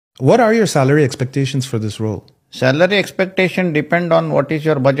What are your salary expectations for this role? Salary expectation depend on what is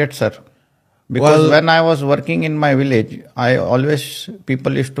your budget, sir. Because when I was working in my village,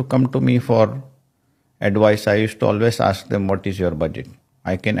 people used to come to me for advice. I used to always ask them, what is your budget?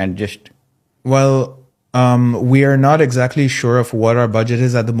 I can adjust. Well, we are not exactly sure of what our budget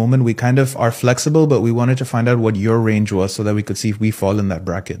is at the moment. We kind of are flexible, but we wanted to find out what your range was so that we could see if we fall in that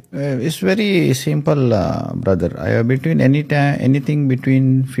bracket. It's very simple, brother. I have anything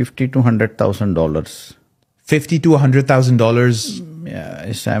between $50,000 to $100,000. $50,000 to $100,000.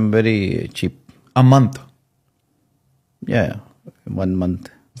 Yeah, I'm very cheap. A month. Yeah, 1 month.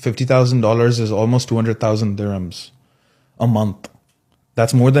 $50,000 is almost 200,000 dirhams a month.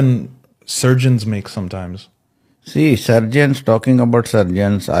 That's more than surgeons make sometimes. See, talking about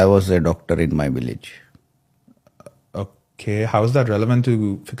surgeons, I was a doctor in my village. Okay, how is that relevant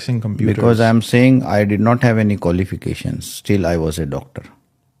to fixing computers? Because I'm saying I did not have any qualifications. Still, I was a doctor.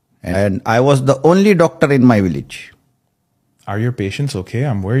 And I was the only doctor in my village. Are your patients okay?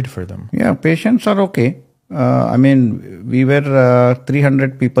 I'm worried for them. Yeah, patients are okay. We were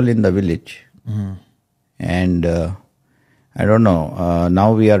 300 people in the village. Mm-hmm. And I don't know,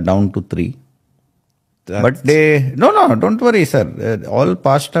 now we are down to 3. But no, don't worry, sir. All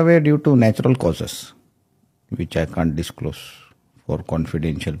passed away due to natural causes, which I can't disclose for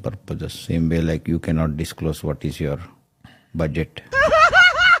confidential purposes. Same way like you cannot disclose what is your budget.